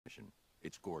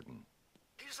It's Gordon.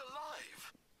 He's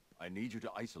alive! I need you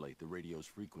to isolate the radio's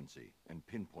frequency and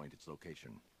pinpoint its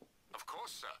location. Of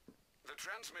course, sir. The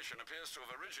transmission appears to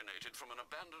have originated from an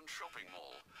abandoned shopping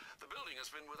mall. The building has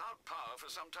been without power for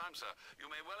some time, sir. You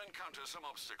may well encounter some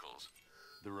obstacles.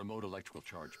 The remote electrical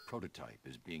charge prototype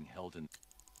is being held in...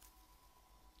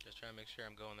 Just trying to make sure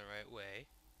I'm going the right way.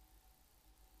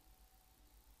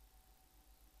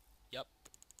 Yep.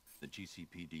 the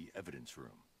GCPD evidence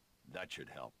room. That should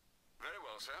help. Very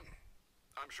well, sir.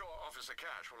 I'm sure Officer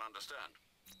Cash will understand.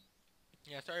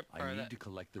 Yeah, sorry for I need that. to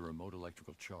collect the remote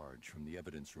electrical charge from the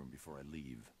evidence room before I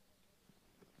leave.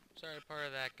 Sorry, part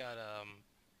of that got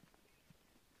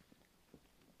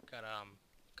cut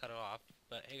off.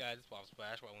 But hey guys, it's Bob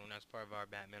Splash. Welcome to the next part of our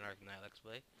Batman Arkham Knight Let's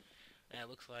Play. And it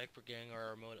looks like we're getting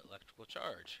our remote electrical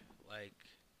charge, like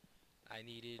I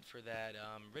needed for that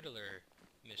Riddler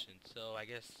mission. So I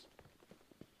guess,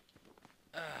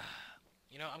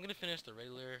 you know, I'm gonna finish the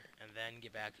Riddler and then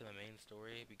get back to the main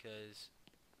story because,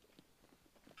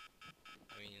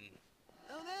 I mean.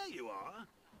 Oh, there you are.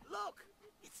 Look,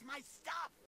 it's my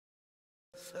stuff.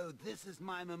 So this is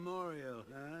my memorial,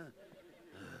 huh?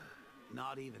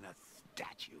 Not even a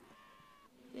statue.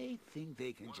 They think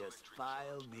they can just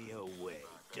file me away,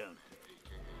 don't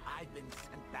they? I've been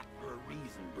sent back for a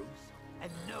reason, Bruce,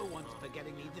 and no one's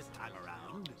forgetting me this time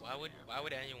around. Why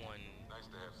would anyone? Nice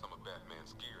to have some of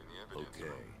Batman's gear in the evidence.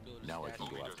 Okay, now I can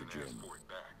go after Jim.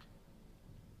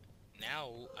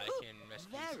 Now I can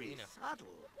rescue Very Selina.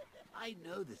 subtle. I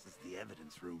know this is the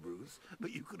evidence room, Bruce,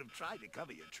 but you could have tried to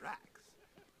cover your tracks.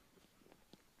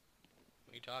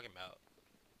 What are you talking about?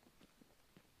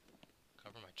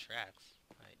 Cover my tracks?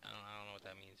 I don't know what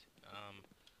that means.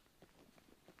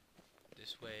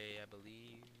 This way, I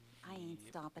believe. I ain't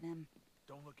stopping him.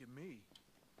 Don't look at me.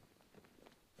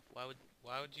 Why would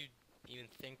you even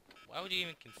think? Why would you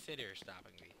even consider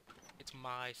stopping me? It's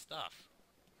my stuff.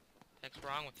 What the heck's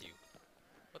wrong with you?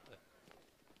 What the?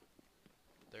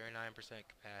 39%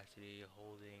 capacity,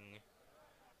 holding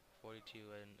 42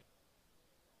 and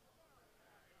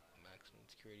maximum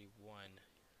security 1.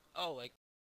 Oh, like.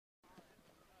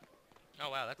 Oh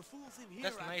wow, The fools in here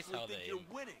that's nice actually how think they you're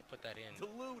winning. put that in.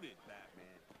 Deluded,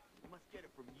 Batman. You must get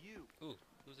it from you. Ooh,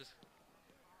 who's this?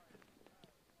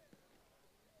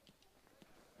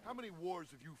 How many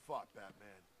wars have you fought,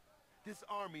 Batman? This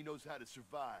army knows how to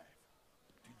survive.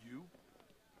 Do you?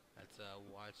 That's a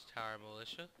Watchtower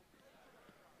Militia.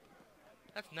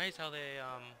 That's nice how they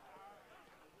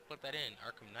put that in.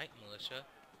 Arkham Knight Militia,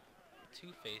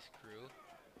 Two-Face Crew,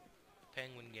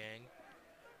 Penguin Gang,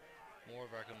 more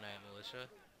of Arkham Knight Militia,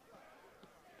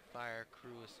 Fire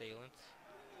Crew Assailants.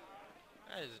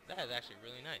 That is actually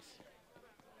really nice.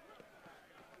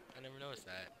 I never noticed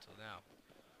that until now.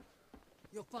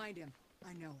 You'll find him.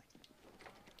 I know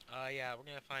it. Yeah, we're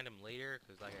gonna find him later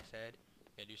because, like I said,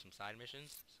 we're gonna do some side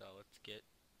missions. So let's get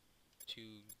to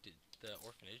the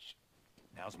orphanage.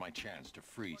 Now's my chance to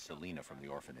free Selina from the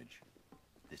orphanage.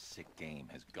 This sick game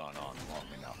has gone on long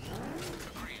enough.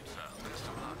 Agreed, sir. Best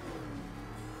of luck.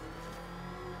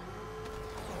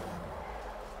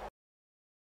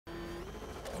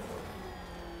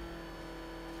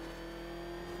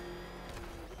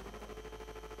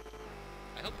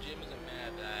 I hope Jim isn't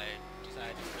mad that I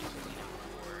decided to free Selina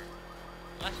before.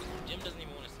 Well, actually, Jim doesn't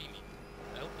even want to see me.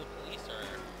 I hope the police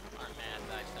aren't mad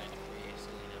that I decided to free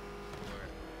Selina before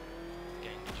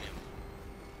getting to Jim.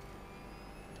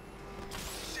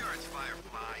 Sure, it's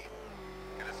Firefly.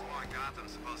 And it's why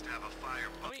Gotham's supposed to have a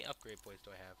fire. How many upgrade points do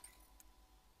I have?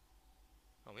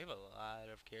 Oh, we have a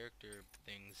lot of character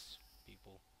things,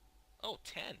 people. Oh,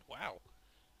 10! Wow!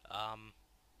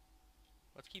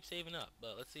 Let's keep saving up,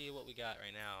 but let's see what we got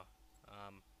right now.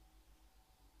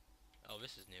 Oh,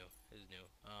 this is new. This is new.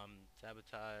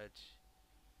 Sabotage,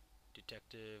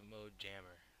 Detective Mode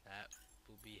Jammer. That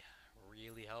will be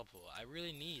really helpful. I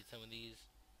really need some of these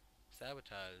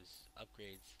sabotage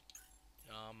upgrades.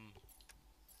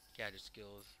 Gadget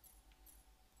skills.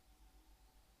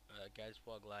 Guided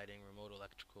wall gliding, remote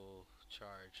electrical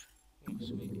charge. Ooh,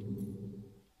 sweet.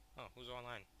 Oh, who's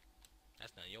online?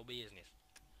 That's none of your business.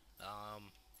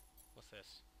 What's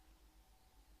this?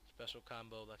 Special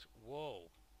combo electric. Whoa!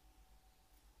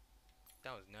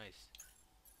 That was nice.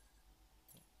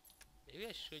 Maybe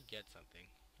I should get something.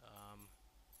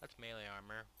 That's melee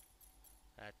armor.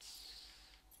 That's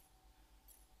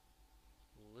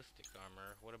ballistic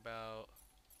armor. What about?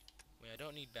 I mean, I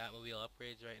don't need Batmobile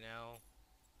upgrades right now.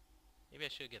 Maybe I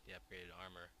should get the upgraded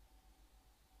armor.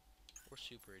 Or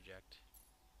super eject.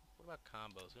 What about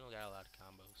combos? We don't got a lot of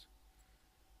combos.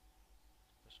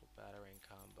 Special batarang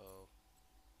combo.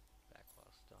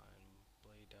 Backlaw stun.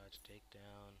 Blade dodge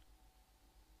takedown.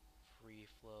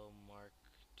 flow Mark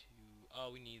 2. Oh,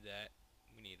 we need that.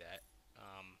 We need that.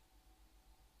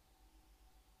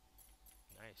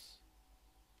 Nice.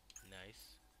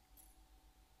 Nice.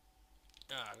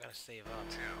 Ah, I gotta save up.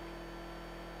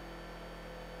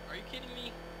 Are you kidding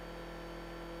me?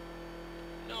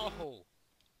 No!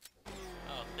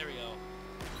 Oh, there we go.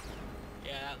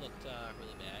 Yeah, that looked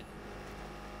really bad.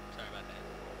 Sorry about that.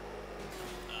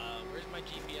 Where's my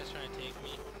GPS trying to take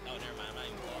me? Oh, never mind, I'm not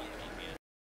even following the GPS.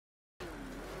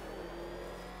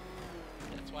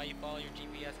 That's why you follow your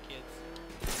GPS, kids.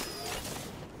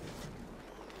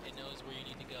 It knows where you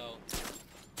need to go.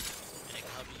 And it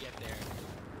can help you get there.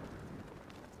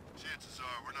 Chances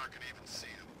are we're not gonna even see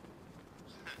him.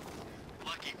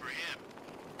 Lucky for him.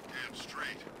 Damn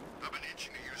straight. I've been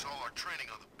itching to use all our training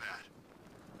on the bat.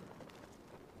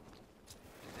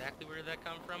 Exactly where did that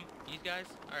come from? These guys?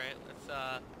 Alright,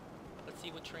 let's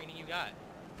see what training you got.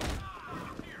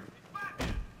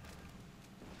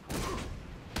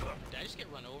 Did I just get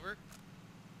run over?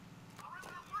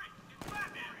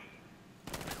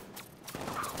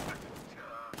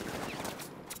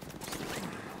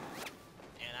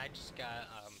 And I just got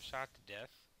shot to death.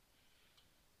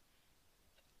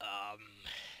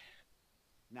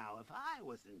 Now, if I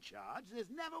was in charge, this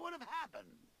never would have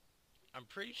happened. I'm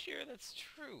pretty sure that's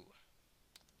true.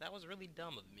 That was really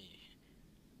dumb of me.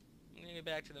 I'm gonna get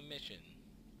back to the mission,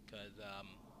 cause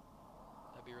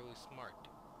that'd be really smart.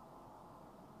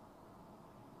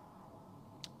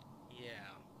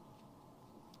 Yeah.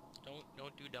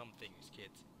 Don't do dumb things,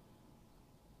 kids.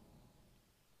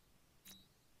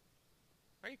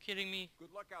 Are you kidding me?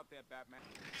 Good luck out there, Batman.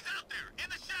 He's out there, in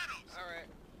the shadows! Alright.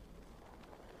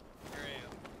 Here I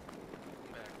am.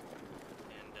 I'm back.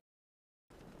 And,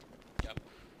 yep.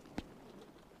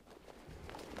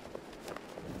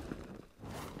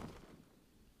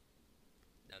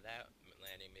 Now that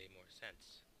landing made more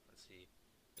sense. Let's see.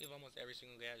 We have almost every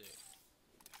single gadget.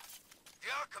 The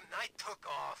Arkham Knight took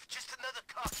off. Just another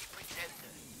cocky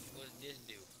pretender. What does this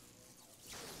do?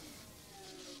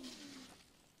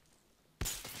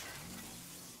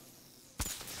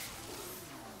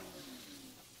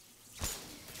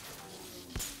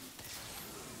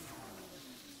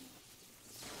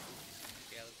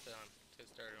 Yeah, let's get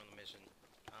started on the mission.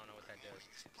 I don't know what that does.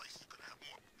 This place is gonna have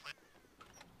more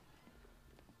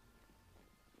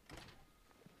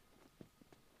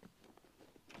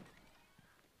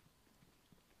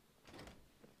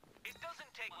It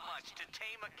doesn't take much to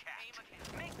tame a cat.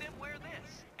 Make them wear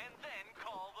this, and then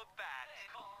call the bat.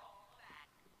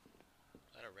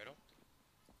 Is that a riddle?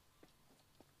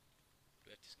 Do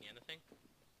we have to scan the thing?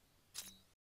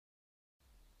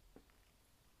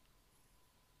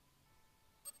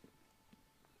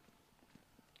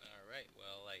 Alright,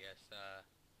 well, I guess,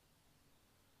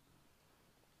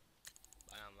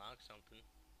 I unlocked something.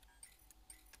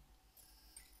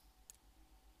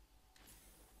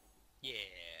 Yeah,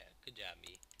 good job,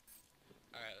 me.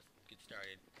 Alright, let's get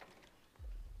started.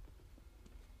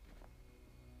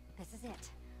 This is it.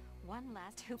 One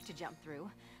last hoop to jump through,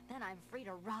 then I'm free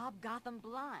to rob Gotham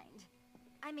blind.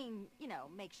 I mean, you know,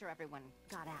 make sure everyone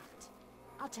got out.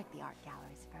 I'll check the art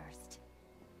galleries first.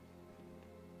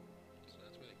 So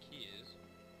that's where the key is.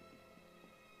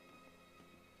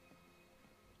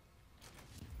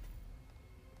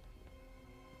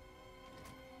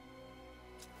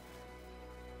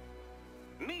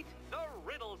 Meet the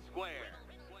Riddle Square.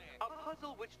 A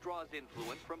puzzle which draws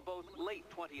influence from both late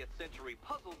 20th century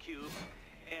puzzle cubes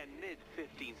and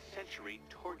mid-15th century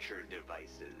torture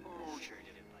devices.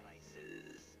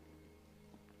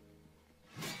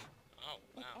 Oh,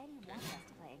 If wow. Eddie wants us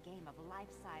to play a game of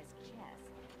life-size chess,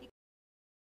 he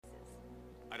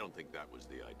I don't think that was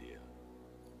the idea.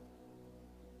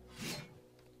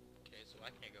 Okay, so I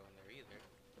can't go in there either.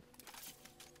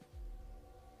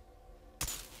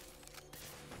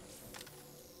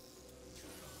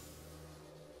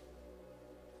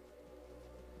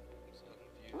 I'm so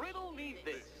confused. Riddle me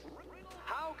this.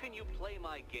 How can you play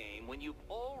my game when you've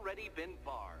already been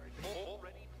barred?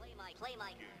 play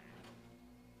my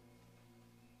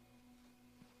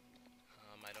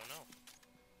I don't know.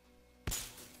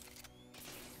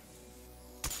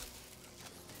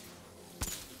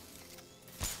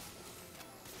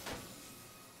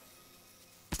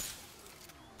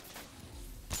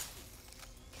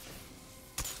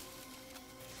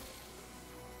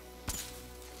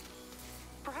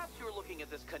 Perhaps you're looking at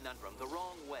this conundrum the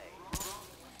wrong way.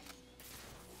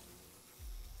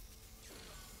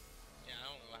 Yeah, I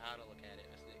don't know how to look at it.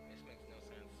 This makes no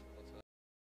sense whatsoever.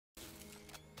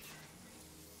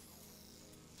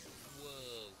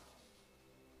 Whoa.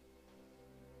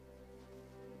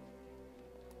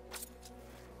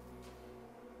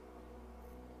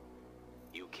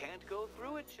 can't go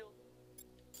through it,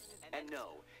 and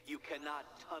no, you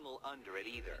cannot tunnel under it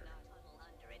either.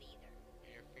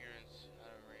 Interference out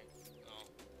of range. Oh.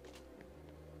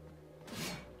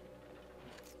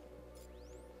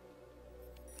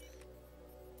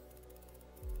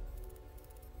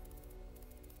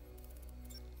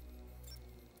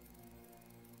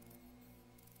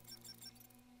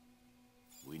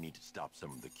 We need to stop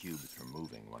some of the cubes from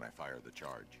moving when I fire the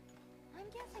charge. I'm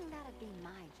guessing that'd be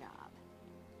my job.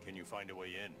 Can you find a way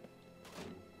in?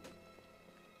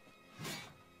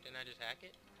 Didn't I just hack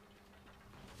it?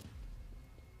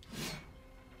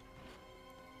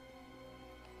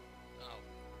 Oh.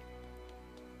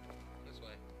 This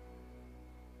way.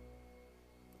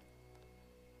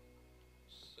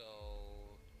 So...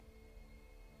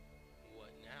 what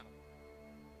now?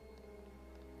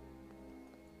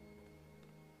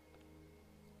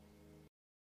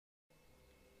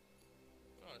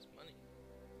 Oh, it's money.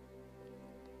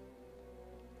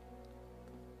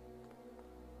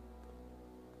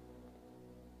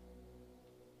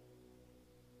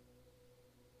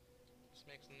 This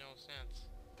makes no sense.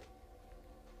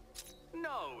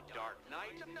 No, Dark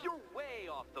Knight, you're way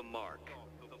off the mark.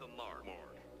 The mark.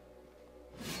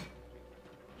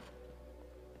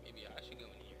 Maybe I should go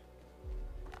in here.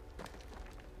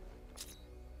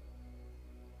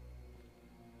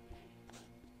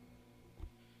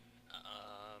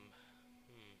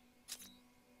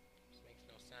 This makes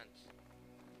no sense.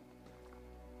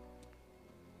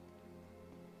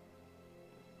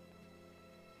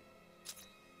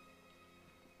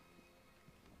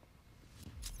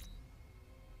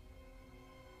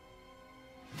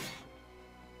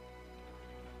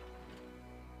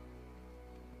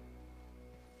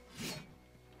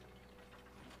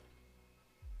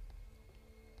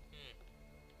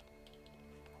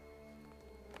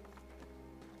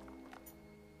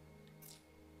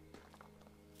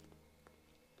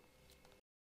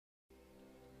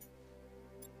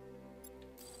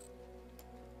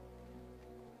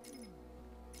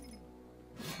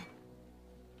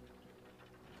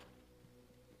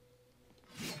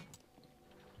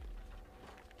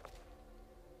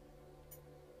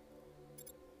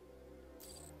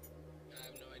 I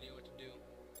have no idea what to do.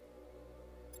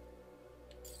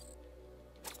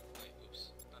 Wait,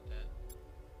 oops, not that.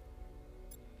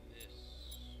 This.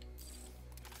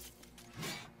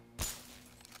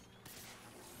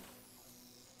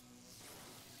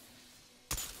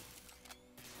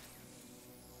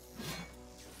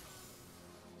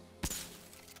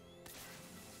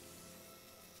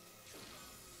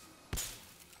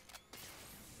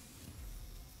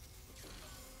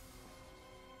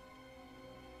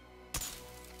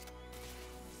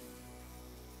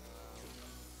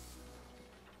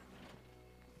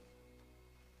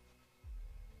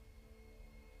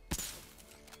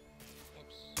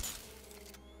 Whoops.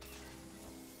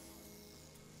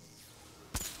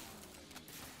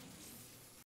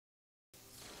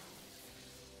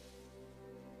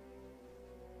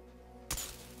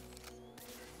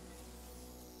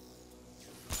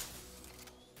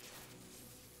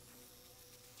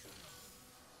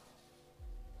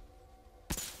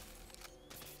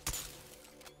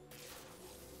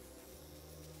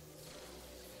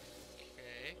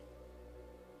 Okay.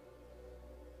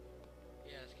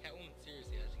 Yeah, this Catwoman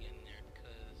seriously has to get in there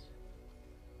because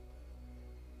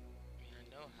I mean I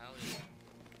know how to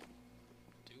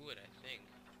do it, I think.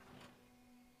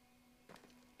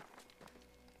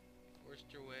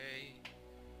 Forced your way.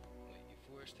 Wait, you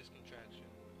forced this contraction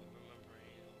of a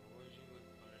membrane, rewards you with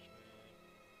punishment.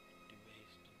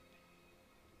 Debased.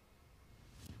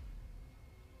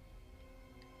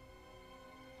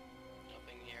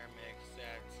 Nothing here makes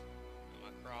sense. I'm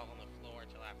gonna crawl on the floor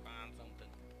till I find something.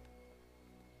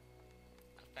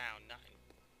 I found nothing.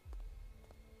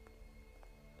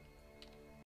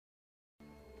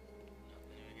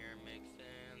 Nothing here makes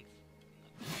sense.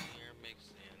 Nothing here makes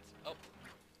sense. Oh!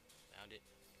 Found it.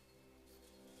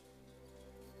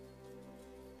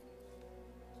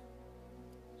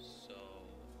 So,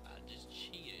 I just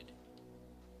cheated.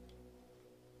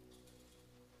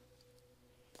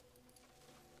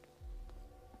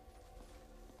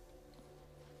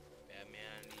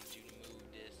 Batman, I need you to move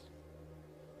this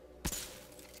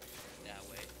that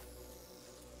way.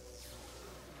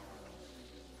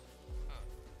 Huh.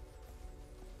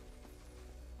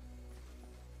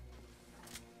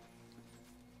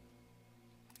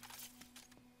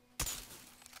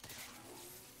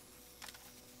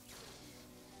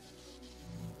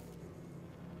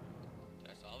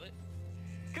 Did I solve it?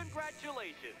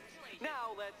 Congratulations!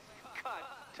 Now let's cut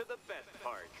to the best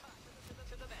part.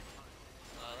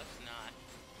 Let's not.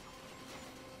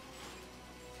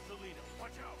 Selina, what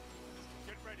Watch out!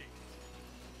 Get ready!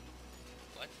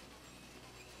 What?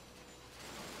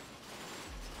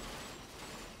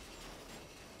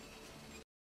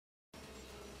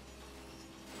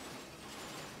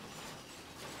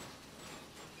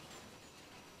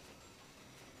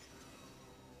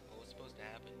 What was supposed to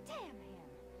happen? Damn him.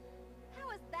 How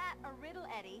is that a riddle,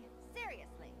 Eddie?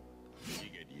 Seriously. You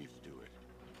get used to it.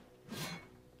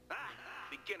 Ah!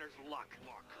 Beginner's luck.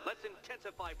 Let's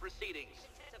intensify proceedings.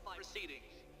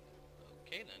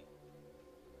 Okay then.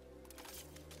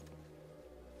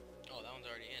 Oh, that one's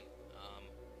already in.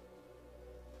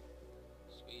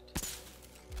 Sweet.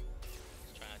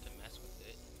 Let's try not to mess with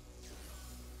it.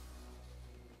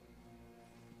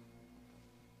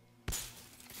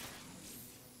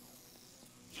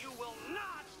 You will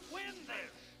not win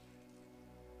this!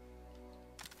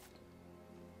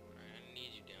 Alright, I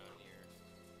need you down here.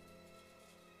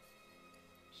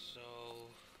 So,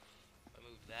 if I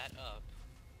move that up,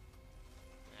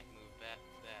 and I can move back.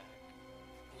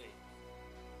 Wait.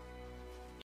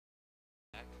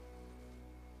 Back.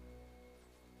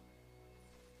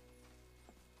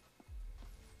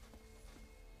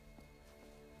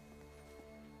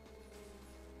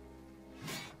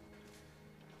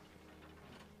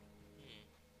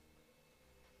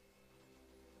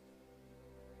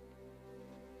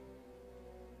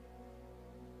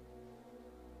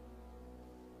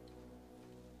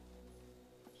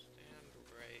 Stand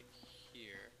right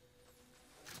here.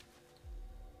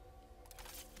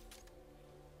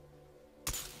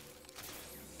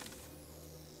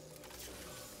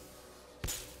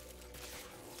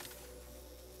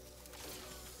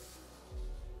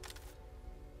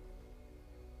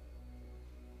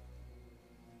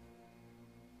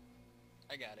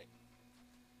 I got it.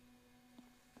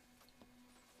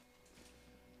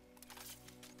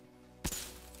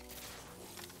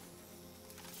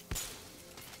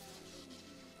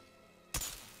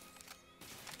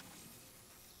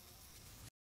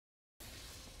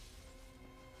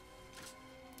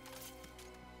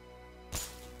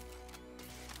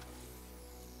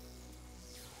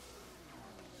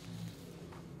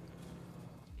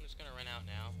 I'm just gonna run out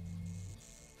now.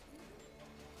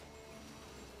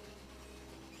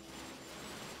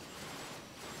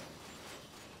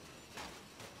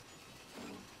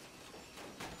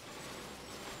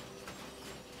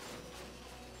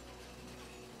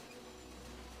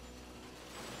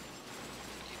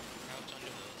 Crouch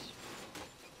under those.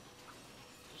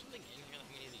 There's something in here that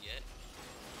we need to get.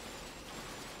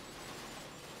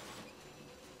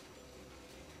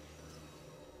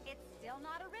 It's still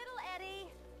not a riddle, Eddie.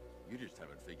 You just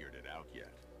haven't figured it out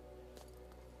yet.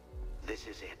 This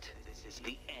is it. This is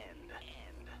the end.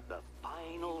 The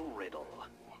final riddle.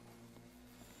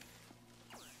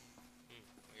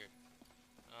 Weird.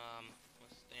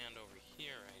 Let's stand over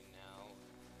here right now.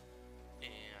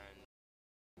 And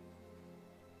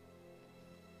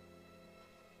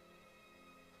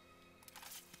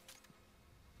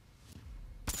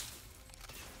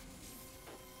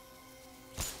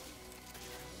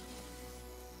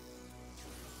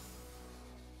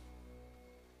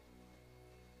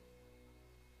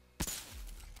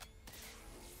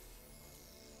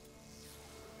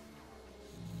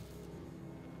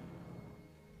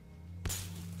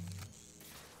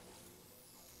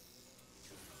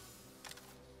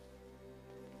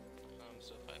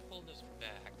so if I pull this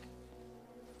back,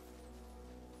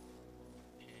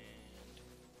 and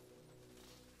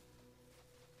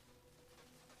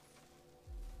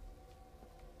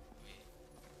wait,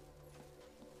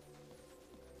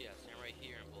 yeah, stand right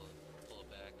here and pull it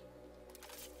back.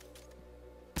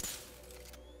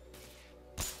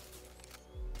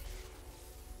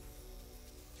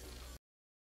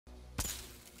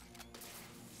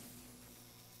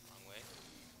 Wrong way.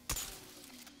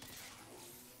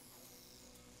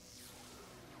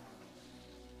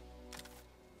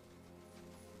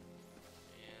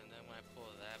 And then when I pull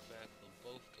that back,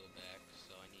 they'll both go back,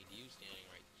 so I need you standing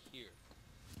right here.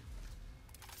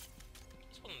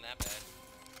 This wasn't that bad.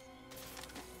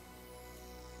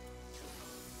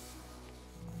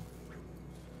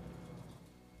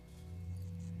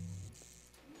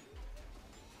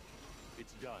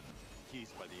 It's done. Keys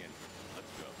by the entrance.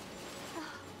 Let's go.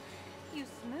 You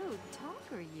smooth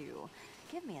talker, you.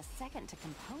 Give me a second to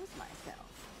compose myself.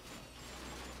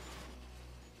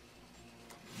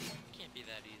 Can't be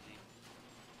that easy.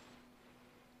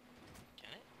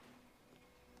 Can it?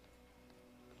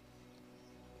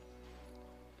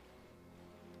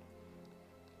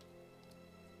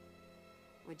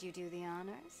 Would you do the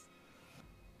honors?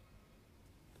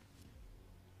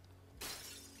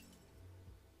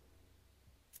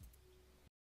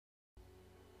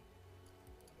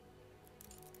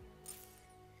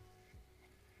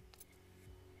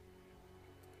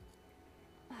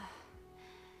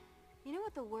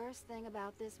 what the worst thing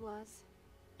about this was?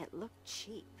 It looked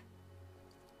cheap.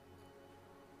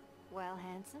 Well,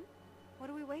 handsome, what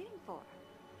are we waiting for?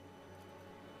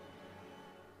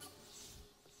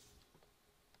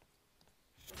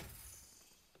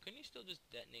 Couldn't you still just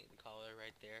detonate the collar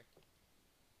right there?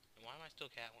 And why am I still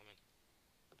Catwoman?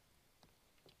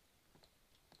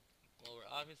 Well, we're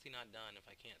obviously not done if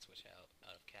I can't switch out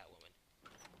of Catwoman.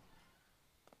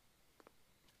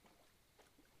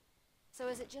 So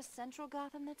is it just Central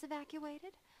Gotham that's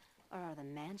evacuated? Or are the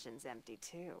mansions empty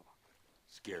too?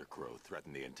 Scarecrow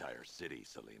threatened the entire city,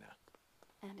 Selina.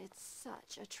 And it's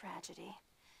such a tragedy.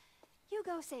 You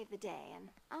go save the day, and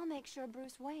I'll make sure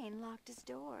Bruce Wayne locked his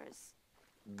doors.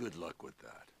 Good luck with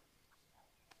that.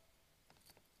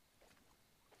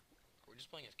 We're just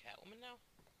playing as Catwoman now?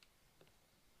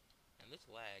 And this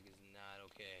lag is not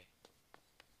okay.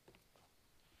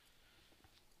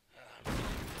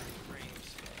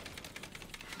 Frames.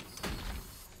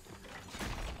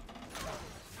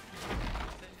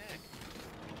 What the heck?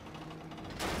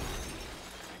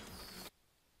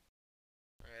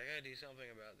 Alright, I gotta do something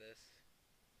about this.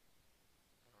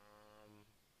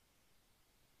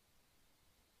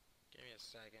 Give me a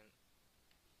second.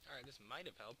 Alright, this might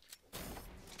have helped.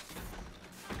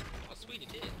 Oh, sweet, it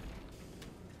did. I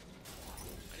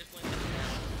just went to the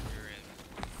computer and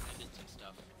I did some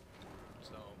stuff.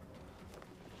 So,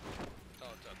 that's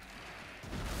all it took.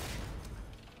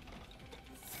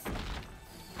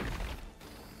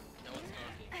 Now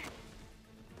it's working.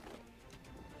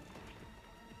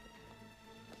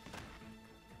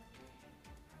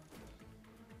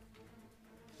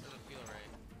 Doesn't feel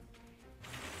right.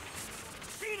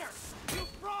 Peter! You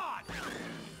fraud!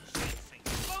 Chasing,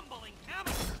 fumbling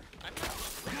amateur! I'm not.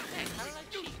 What the heck? How did I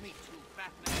cheat? Me too,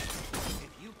 Batman.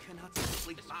 If you cannot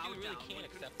simply This bow computer really down can't when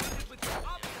accept confronted with your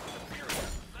obvious superior,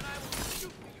 then I will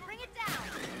shoot for your Bring it down!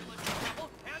 level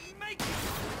and make you!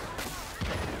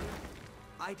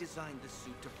 I designed the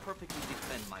suit to perfectly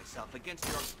defend myself against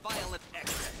your violent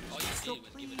excesses. All you So did was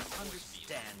give it please a force field.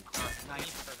 understand, Dark Knight,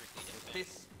 Perfectly defend. this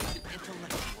is an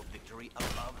intellectual victory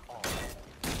above all.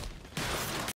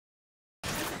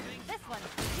 This one's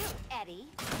for you, Eddie.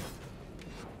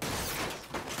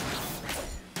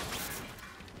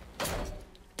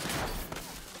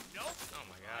 Nope. Oh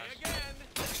my gosh. Again.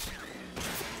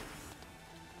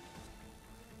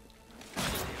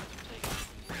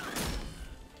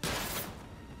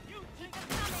 You think I'm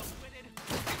coming with it?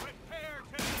 Prepare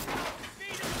to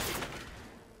beat it.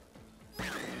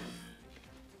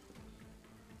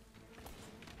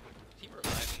 Is he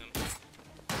reviving them?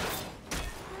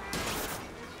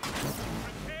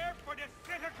 Prepare for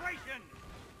disintegration.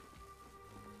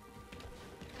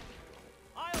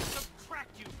 I'll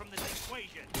subtract you from this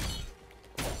equation.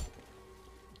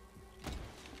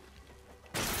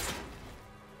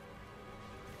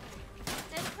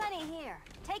 There's plenty here.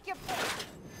 Take your pick.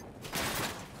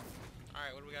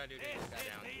 Alright, what do we gotta do to This get this guy is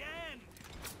down? the end.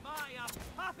 My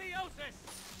apotheosis.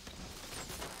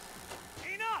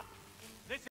 Enough.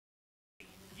 This is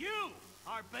you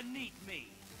are beneath me.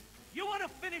 You want to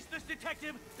finish this,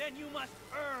 detective? Then you must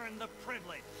earn the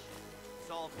privilege.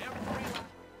 Solve every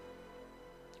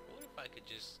What if I could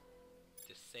just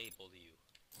disable you?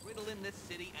 riddle in this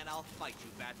city and I'll fight you,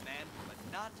 Batman, but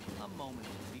not a moment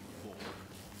before.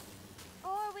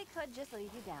 Or we could just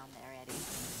leave you down there, Eddie.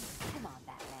 Come on,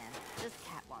 Batman. This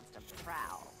cat wants to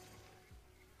prowl.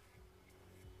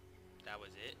 That was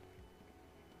it?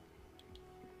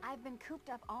 I've been cooped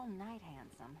up all night,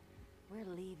 handsome. We're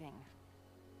leaving.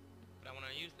 But I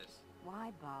wanna use this. Why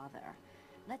bother?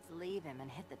 Let's leave him and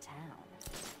hit the town.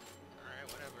 Alright,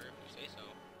 whatever, if you say so.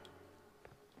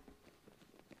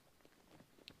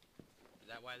 Is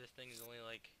that why this thing is only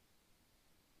like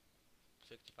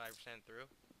 65% through?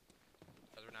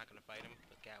 Because we're not gonna fight him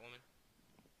with Catwoman?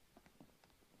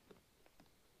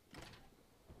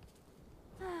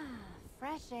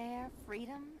 Fresh air,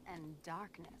 freedom, and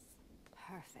darkness.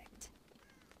 Perfect.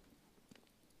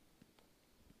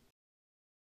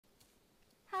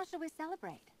 How shall we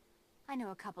celebrate? I know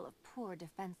a couple of poor,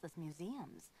 defenseless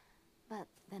museums. But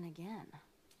then again,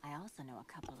 I also know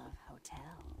a couple of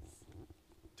hotels.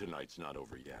 Tonight's not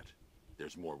over yet.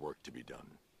 There's more work to be done.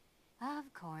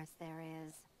 Of course there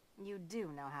is. You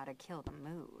do know how to kill the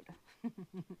mood.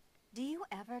 Do you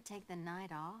ever take the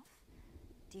night off?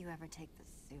 Do you ever take the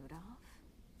suit off?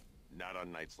 Not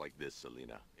on nights like this,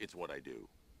 Selina. It's what I do.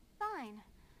 Fine.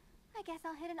 I guess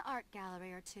I'll hit an art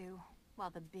gallery or two, while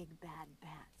the big bad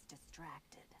bat's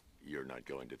distracted. You're not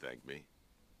going to thank me?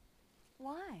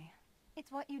 Why?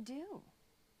 It's what you do.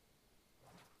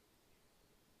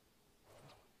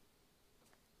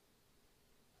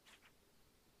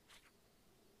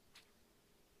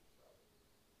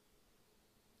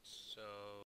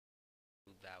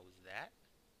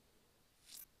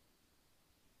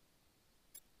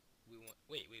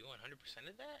 Wait, we 100%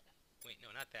 of that? Wait,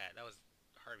 no, not that. That was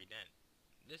Harvey Dent.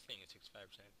 This thing is 65%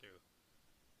 through.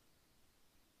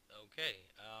 Okay,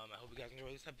 I hope you guys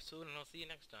enjoyed this episode, and I'll see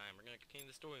you next time. We're going to continue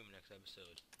the story in the next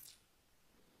episode.